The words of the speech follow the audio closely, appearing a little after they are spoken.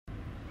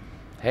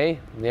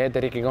Hej, jag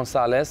heter Ricki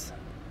Gonzalez.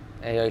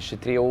 Jag är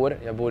 23 år,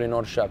 jag bor i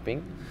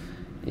Norrköping.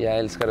 Jag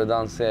älskar att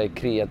dansa, jag är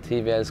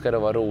kreativ, jag älskar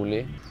att vara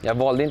rolig. Jag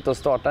valde inte att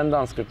starta en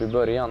dansgrupp i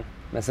början.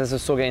 Men sen så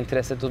såg jag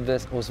intresset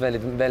hos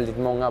väldigt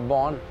många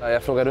barn.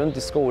 Jag frågade runt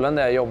i skolan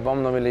där jag jobbar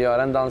om de ville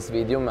göra en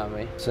dansvideo med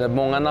mig. Så när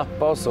många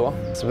nappade och så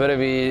började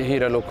vi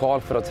hyra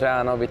lokal för att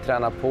träna och vi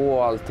tränade på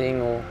och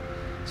allting. Och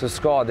så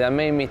skadade jag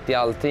mig mitt i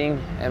allting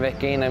en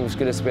vecka innan vi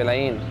skulle spela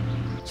in.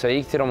 Så jag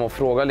gick till dem och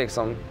frågade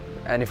liksom,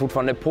 är ni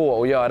fortfarande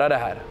på att göra det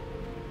här?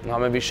 Ja,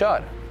 men vi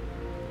kör.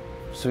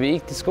 Så vi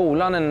gick till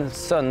skolan en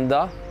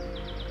söndag.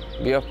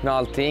 Vi öppnade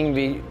allting,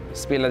 vi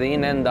spelade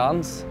in en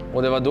dans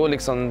och det var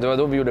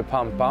då vi gjorde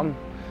pam-pam.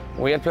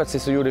 Och helt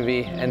plötsligt så gjorde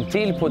vi en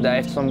till på det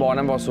eftersom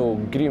barnen var så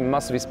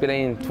grymma så vi spelade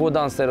in 2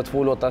 danser och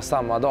 2 låtar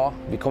samma dag.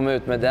 Vi kom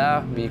ut med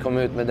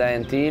det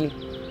en till.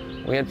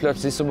 Och helt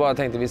plötsligt så bara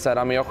tänkte vi så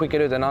här, men jag skickar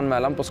ut en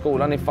anmälan på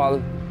skolan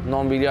ifall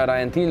någon vill göra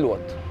en till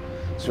låt.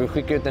 Så vi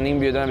skickade ut en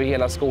inbjudan över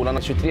hela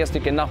skolan, 23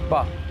 stycken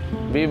nappa.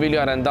 Vi vill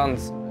göra en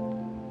dans.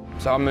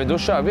 Så ja, men då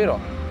kör vi då.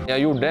 Jag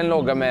gjorde en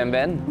logga med en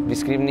vän. Vi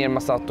skrev ner en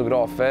massa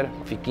autografer,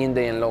 fick in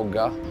det i en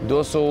logga.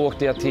 Då så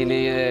åkte jag till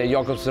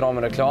Jakobs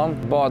ramreklam,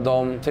 bad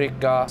dem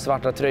trycka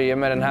svarta tröjor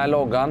med den här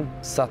loggan.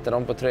 Satte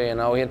dem på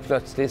tröjorna och helt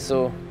plötsligt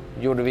så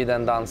gjorde vi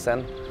den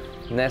dansen.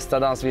 Nästa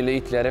dans ville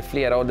ytterligare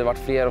flera och det var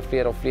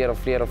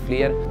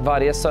fler.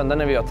 Varje söndag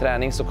när vi har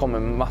träning så kommer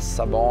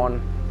massa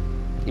barn.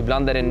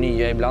 Ibland är det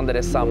nya, ibland är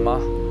det samma.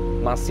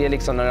 Man ser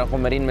liksom när de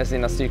kommer in med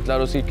sina cyklar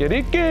och skriker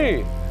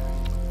Ricki!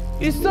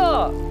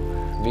 Issa!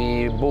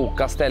 Vi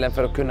bokade ställen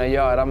för att kunna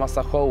göra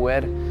massa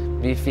shower.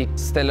 Vi fick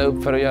ställa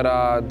upp för att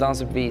göra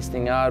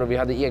dansuppvisningar och vi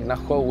hade egna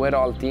shower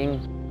och allting.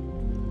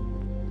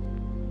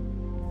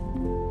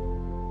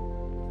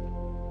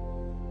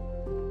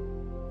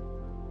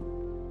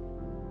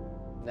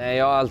 Nej,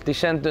 jag har alltid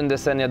känt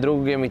sen jag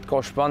drog mitt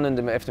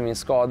korsband efter min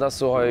skada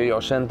så har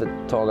jag känt ett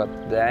tag att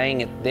det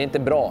är inte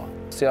bra.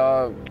 Så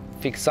jag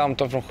fick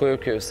samtal från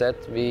sjukhuset.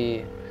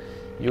 Vi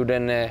gjorde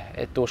en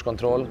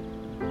 1-årskontroll.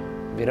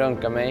 Vi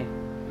röntgade mig.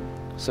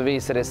 Så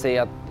visade det sig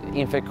att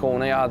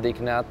infektionen jag hade i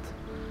knät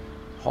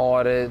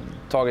har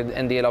tagit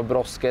en del av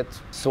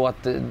brosket. Så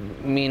att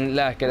min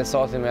läkare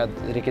sa till mig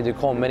att Ricki, du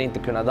kommer inte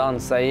kunna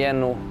dansa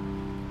igen. Och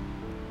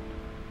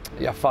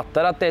jag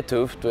fattar att det är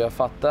tufft och jag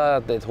fattar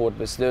att det är ett hårt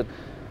beslut.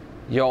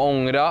 Jag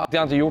ångrar att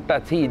jag inte gjort det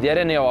här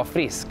tidigare när jag var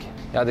frisk.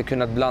 Jag hade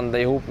kunnat blanda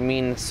ihop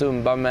min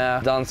zumba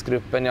med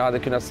dansgruppen. Jag hade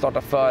kunnat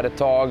starta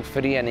företag,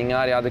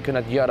 föreningar. Jag hade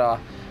kunnat göra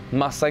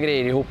massa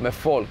grejer ihop med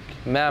folk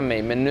med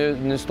mig. Men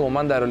nu står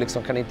man där och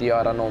liksom kan inte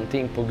göra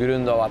någonting på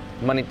grund av att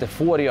man inte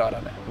får göra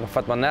det. För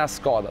att man är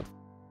skadad.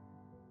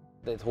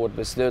 Det är ett hårt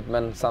beslut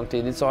men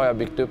samtidigt så har jag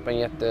byggt upp en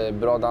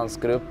jättebra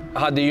dansgrupp.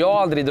 Hade jag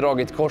aldrig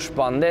dragit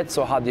korsbandet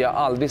så hade jag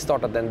aldrig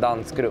startat en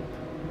dansgrupp.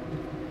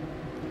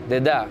 Det är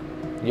det.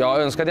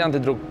 Jag önskade att jag inte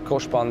drog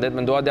korsbandet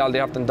men då hade jag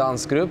aldrig haft en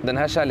dansgrupp. Den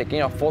här kärleken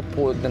jag har fått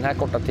på den här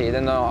korta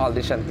tiden har jag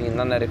aldrig känt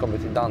innan när det kommer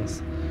till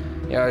dans.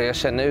 Jag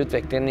känner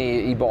utvecklingen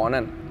i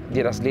barnen.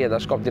 Deras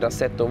ledarskap, deras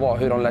sätt att vara,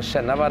 hur de lär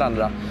känna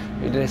varandra.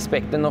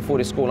 Respekten de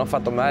får i skolan för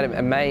att de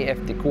är med i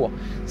FTK.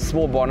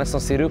 Småbarnen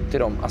som ser upp till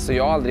dem. Alltså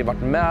jag har aldrig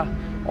varit med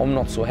om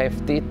något så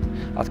häftigt.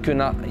 Att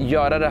kunna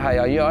göra det här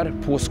jag gör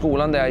på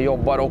skolan där jag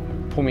jobbar och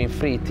på min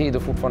fritid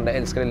och fortfarande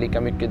älskar det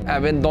lika mycket.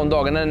 Även de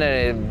dagarna när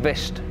det är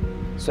värst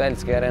så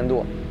älskar jag det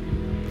ändå.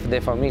 För det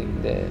är familj.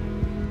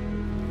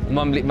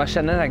 Man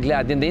känner den här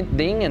glädjen.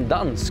 Det är ingen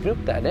dansgrupp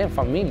där, det är en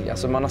familj.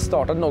 Alltså man har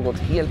startat något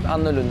helt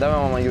annorlunda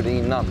än vad man gjorde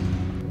innan.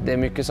 Det är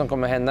mycket som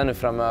kommer hända nu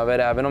framöver.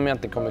 Även om jag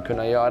inte kommer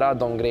kunna göra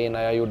de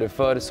grejerna jag gjorde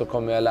förr så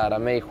kommer jag lära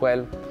mig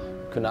själv.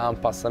 Kunna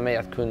anpassa mig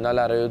att kunna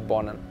lära ut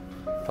barnen.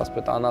 Fast på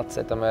ett annat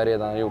sätt än vad jag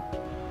redan har gjort.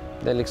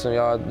 Det är liksom,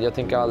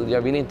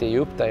 jag vill inte ge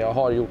upp det jag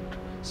har gjort,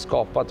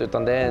 skapat.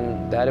 Utan det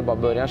här är bara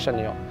början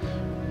känner jag.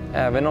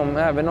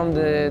 Även om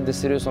det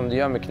ser ut som det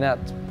gör med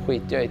knät,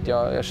 skiter jag i.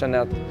 Jag känner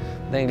att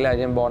den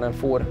glädjen barnen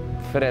får,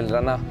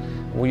 föräldrarna,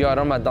 och göra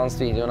de här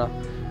dansvideorna.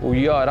 Och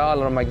göra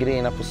alla de här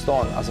grejerna på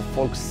stan. Alltså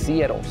folk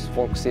ser oss,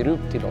 folk ser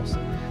upp till oss.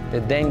 Det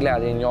är den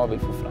glädjen jag vill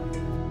få fram.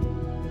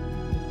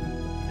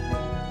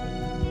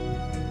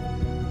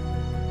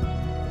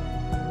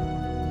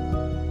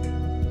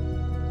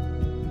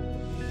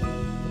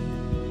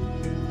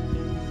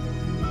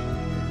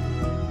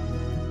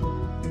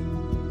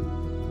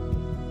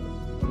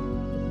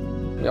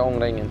 Jag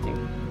ångrar ingenting.